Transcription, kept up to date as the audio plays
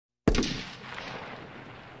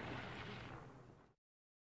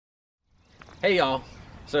Hey y'all,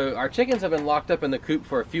 so our chickens have been locked up in the coop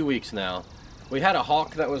for a few weeks now. We had a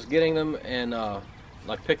hawk that was getting them and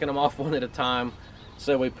like picking them off one at a time.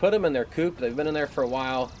 So we put them in their coop. They've been in there for a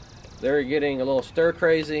while. They're getting a little stir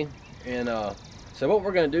crazy. And so what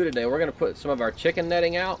we're gonna do today, we're gonna put some of our chicken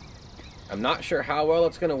netting out. I'm not sure how well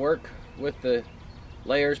it's gonna work with the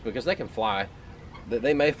layers because they can fly.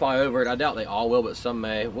 They may fly over it. I doubt they all will, but some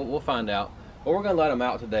may. We'll find out. But we're gonna let them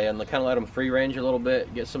out today and kind of let them free range a little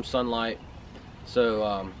bit, get some sunlight.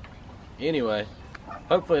 So anyway,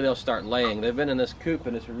 hopefully they'll start laying. They've been in this coop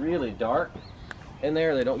and it's really dark in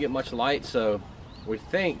there. They don't get much light, so we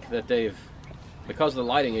think that they've, because of the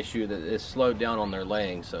lighting issue, that it's slowed down on their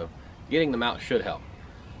laying. So getting them out should help.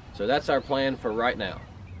 So that's our plan for right now.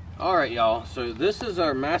 All right, y'all. So this is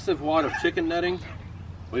our massive wad of chicken netting.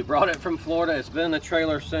 We brought it from Florida. It's been in the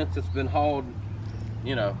trailer since it's been hauled,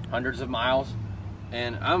 you know, hundreds of miles.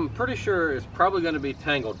 And I'm pretty sure it's probably going to be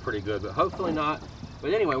tangled pretty good, but hopefully not.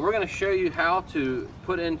 But anyway, we're going to show you how to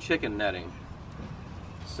put in chicken netting.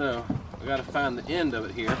 So we got to find the end of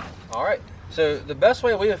it here. All right, so the best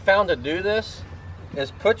way we have found to do this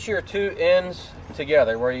is put your two ends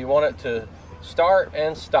together where you want it to start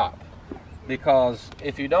and stop. Because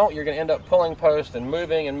if you don't, you're going to end up pulling post and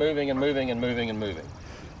moving and moving and moving and moving and moving.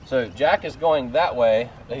 So Jack is going that way.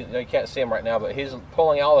 They can't see him right now, but he's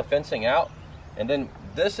pulling all the fencing out. And then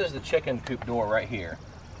this is the chicken coop door right here.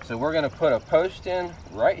 So we're gonna put a post in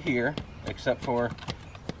right here, except for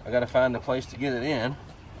I gotta find a place to get it in.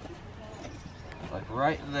 Like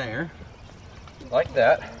right there, like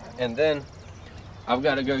that. And then I've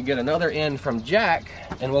gotta go get another end from Jack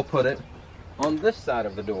and we'll put it on this side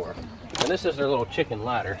of the door. And this is their little chicken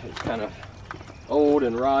ladder. It's kind of old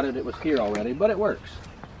and rotted. It was here already, but it works.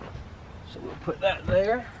 So we'll put that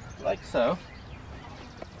there, like so.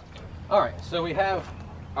 All right, so we have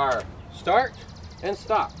our start and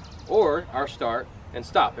stop, or our start and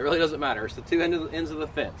stop. It really doesn't matter. It's the two ends of the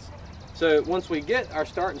fence. So once we get our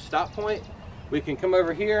start and stop point, we can come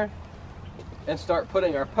over here and start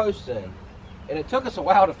putting our posts in. And it took us a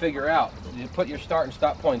while to figure out you put your start and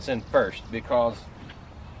stop points in first, because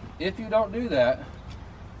if you don't do that,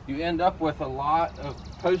 you end up with a lot of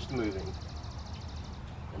post moving.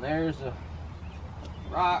 And there's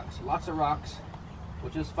rocks, lots of rocks,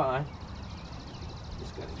 which is fine.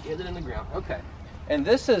 Just gotta get it in the ground. Okay. And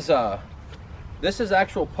this is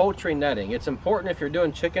actual poultry netting. It's important if you're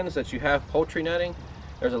doing chickens that you have poultry netting.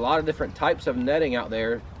 There's a lot of different types of netting out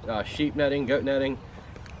there. Sheep netting, goat netting.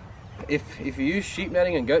 If you use sheep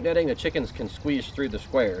netting and goat netting, the chickens can squeeze through the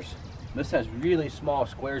squares. This has really small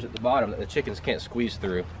squares at the bottom that the chickens can't squeeze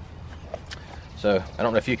through. So I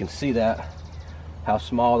don't know if you can see that, how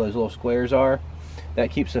small those little squares are. That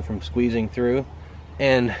keeps them from squeezing through.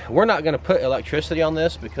 And we're not going to put electricity on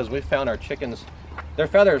this because we found our chickens, their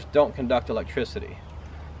feathers don't conduct electricity.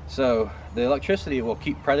 So the electricity will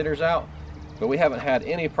keep predators out, but we haven't had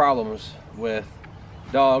any problems with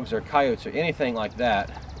dogs or coyotes or anything like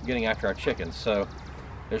that getting after our chickens. So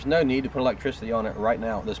there's no need to put electricity on it right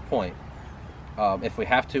now at this point. If we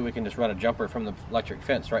have to, we can just run a jumper from the electric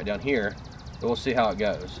fence right down here, but we'll see how it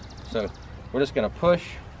goes. So we're just going to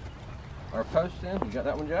push our post in. You got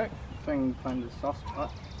that one, Jack? Thing, find the soft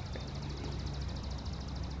spot.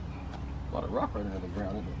 A lot of rock right under the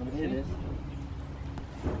ground, isn't it? It is.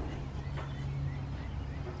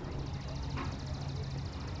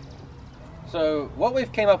 So what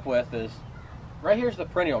we've came up with is, right here's the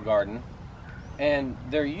perennial garden, and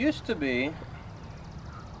there used to be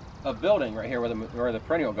a building right here where the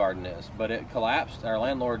perennial garden is, but it collapsed. Our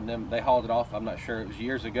landlord and them, they hauled it off. I'm not sure, it was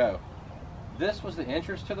years ago. This was the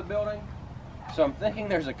entrance to the building. So I'm thinking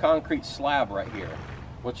there's a concrete slab right here,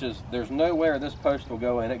 which is, there's nowhere this post will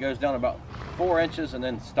go in. It goes down about 4 inches and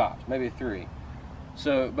then stops, maybe 3.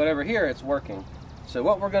 So, but over here it's working. So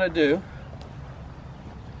what we're gonna do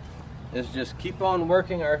is just keep on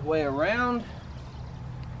working our way around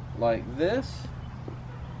like this.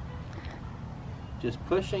 Just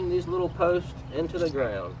pushing these little posts into the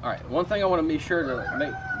ground. All right, one thing I wanna be sure to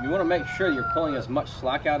make, you wanna make sure you're pulling as much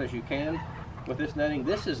slack out as you can with this netting.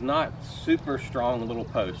 This is not super strong little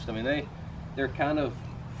posts. I mean, they're kind of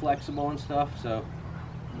flexible and stuff, so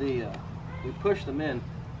we push them in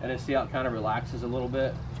and then see how it kind of relaxes a little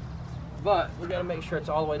bit. But we got to make sure it's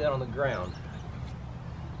all the way down on the ground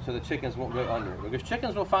so the chickens won't go under, because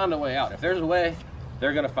chickens will find a way out. If there's a way,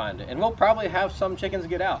 they're going to find it. And we'll probably have some chickens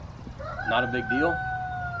get out. Not a big deal.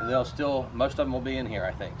 They'll still, most of them will be in here,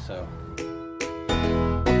 I think. So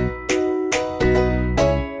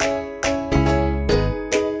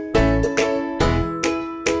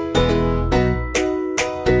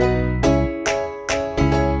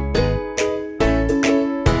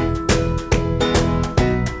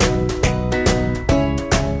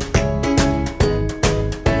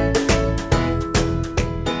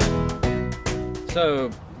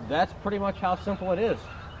that's pretty much how simple it is.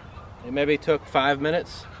 It maybe took 5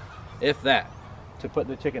 minutes, if that, to put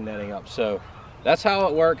the chicken netting up. So that's how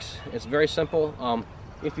it works. It's very simple.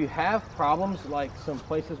 If you have problems like some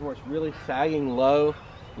places where it's really sagging low,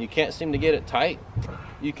 you can't seem to get it tight,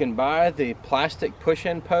 you can buy the plastic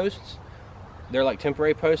push-in posts. They're like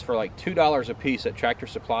temporary posts for like $2 a piece at Tractor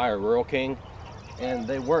Supply or Rural King, and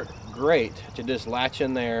they work great to just latch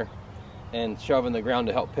in there and shove in the ground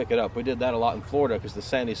to help pick it up. We did that a lot in Florida because the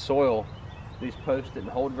sandy soil, these posts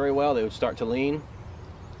didn't hold very well. They would start to lean,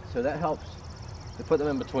 so that helps to put them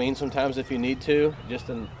in between sometimes if you need to, just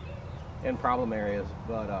in problem areas.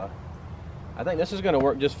 But I think this is going to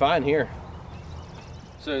work just fine here.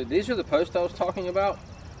 So these are the posts I was talking about.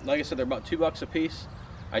 Like I said, they're about $2 a piece.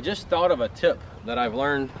 I just thought of a tip that I've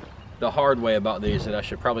learned the hard way about these that I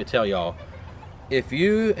should probably tell y'all. If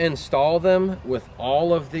you install them with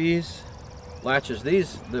all of these latches,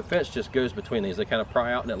 the fence just goes between these. They kind of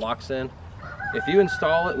pry out and it locks in. If you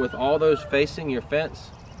install it with all those facing your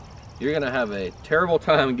fence, you're going to have a terrible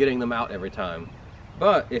time getting them out every time.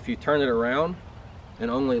 But if you turn it around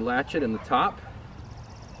and only latch it in the top,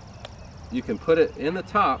 you can put it in the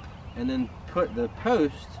top and then put the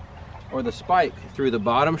post or the spike through the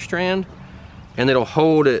bottom strand, and it'll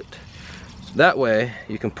hold it that way.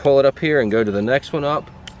 You can pull it up here and go to the next one up,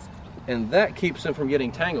 and that keeps them from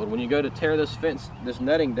getting tangled. When you go to tear this fence, this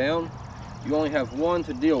netting down, you only have one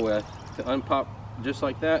to deal with to unpop just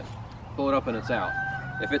like that, pull it up and it's out.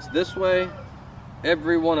 If it's this way,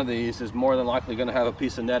 every one of these is more than likely going to have a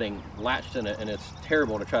piece of netting latched in it, and it's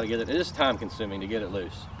terrible to try to get it. It is time consuming to get it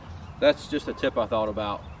loose. That's just a tip I thought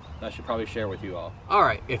about I should probably share with you all. All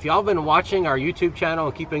right, if y'all been watching our YouTube channel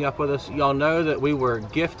and keeping up with us, y'all know that we were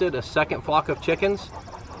gifted a second flock of chickens.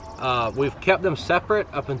 We've kept them separate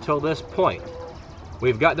up until this point.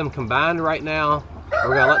 We've got them combined right now.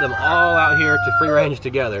 We're gonna let them all out here to free range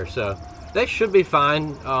together. So they should be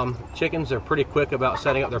fine. Chickens are pretty quick about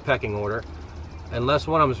setting up their pecking order. Unless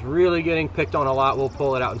one of them's really getting picked on a lot, we'll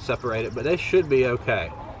pull it out and separate it, but they should be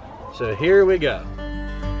okay. So here we go.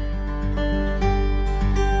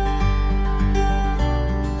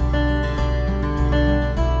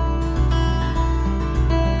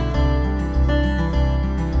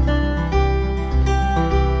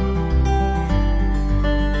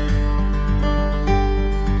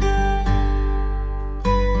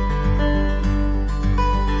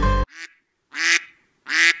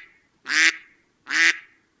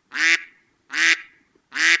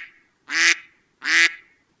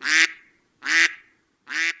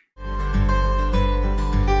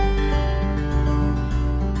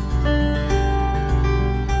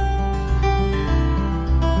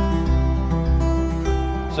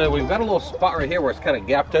 So we've got a little spot right here where it's kind of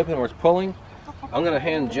gapped open where it's pulling. I'm going to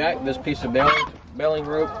hand Jack this piece of baling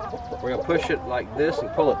rope. We're going to push it like this and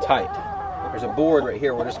pull it tight. There's a board right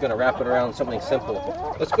here. We're just going to wrap it around something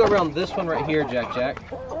simple. Let's go around this one right here, Jack.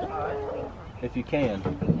 If you can.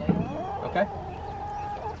 Okay?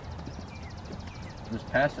 Just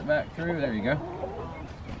pass it back through. There you go.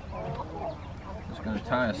 Just going to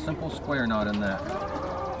tie a simple square knot in that.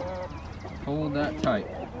 Hold that tight.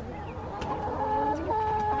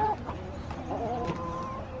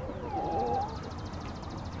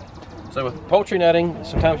 So with poultry netting,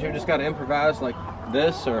 sometimes you've just got to improvise like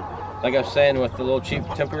this, or like I was saying with the little cheap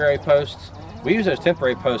temporary posts. We use those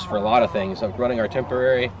temporary posts for a lot of things, like running our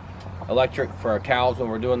temporary electric for our cows when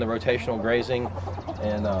we're doing the rotational grazing.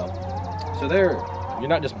 And so you're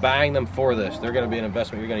not just buying them for this. They're going to be an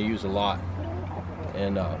investment you're going to use a lot.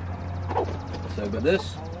 And but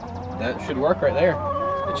that should work right there.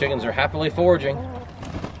 The chickens are happily foraging.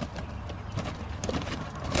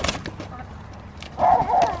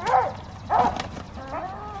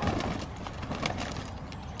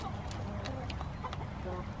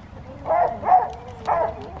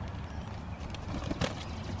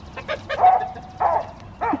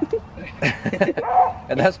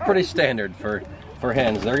 And that's pretty standard for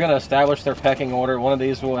hens. They're going to establish their pecking order. One of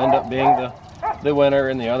these will end up being the winner,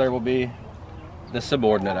 and the other will be the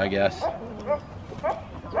subordinate, I guess.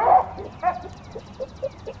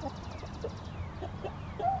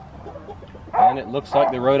 And it looks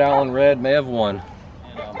like the Rhode Island Red may have won.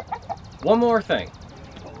 And, one more thing.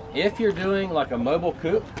 If you're doing like a mobile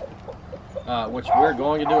coop, which we're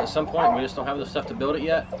going to do at some point, we just don't have the stuff to build it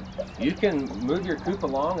yet, you can move your coop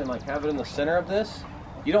along and like have it in the center of this.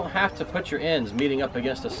 You don't have to put your ends meeting up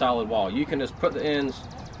against a solid wall. You can just put the ends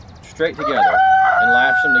straight together and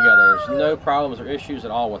lash them together. There's no problems or issues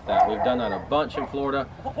at all with that. We've done that a bunch in Florida.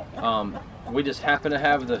 We just happen to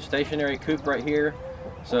have the stationary coop right here,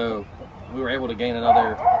 so we were able to gain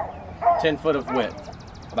another 10 foot of width.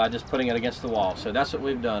 by just putting it against the wall. So that's what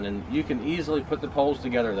we've done, and you can easily put the poles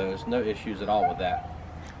together. There's no issues at all with that.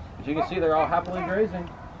 As you can see, they're all happily grazing,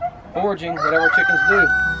 foraging, whatever chickens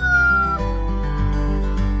do.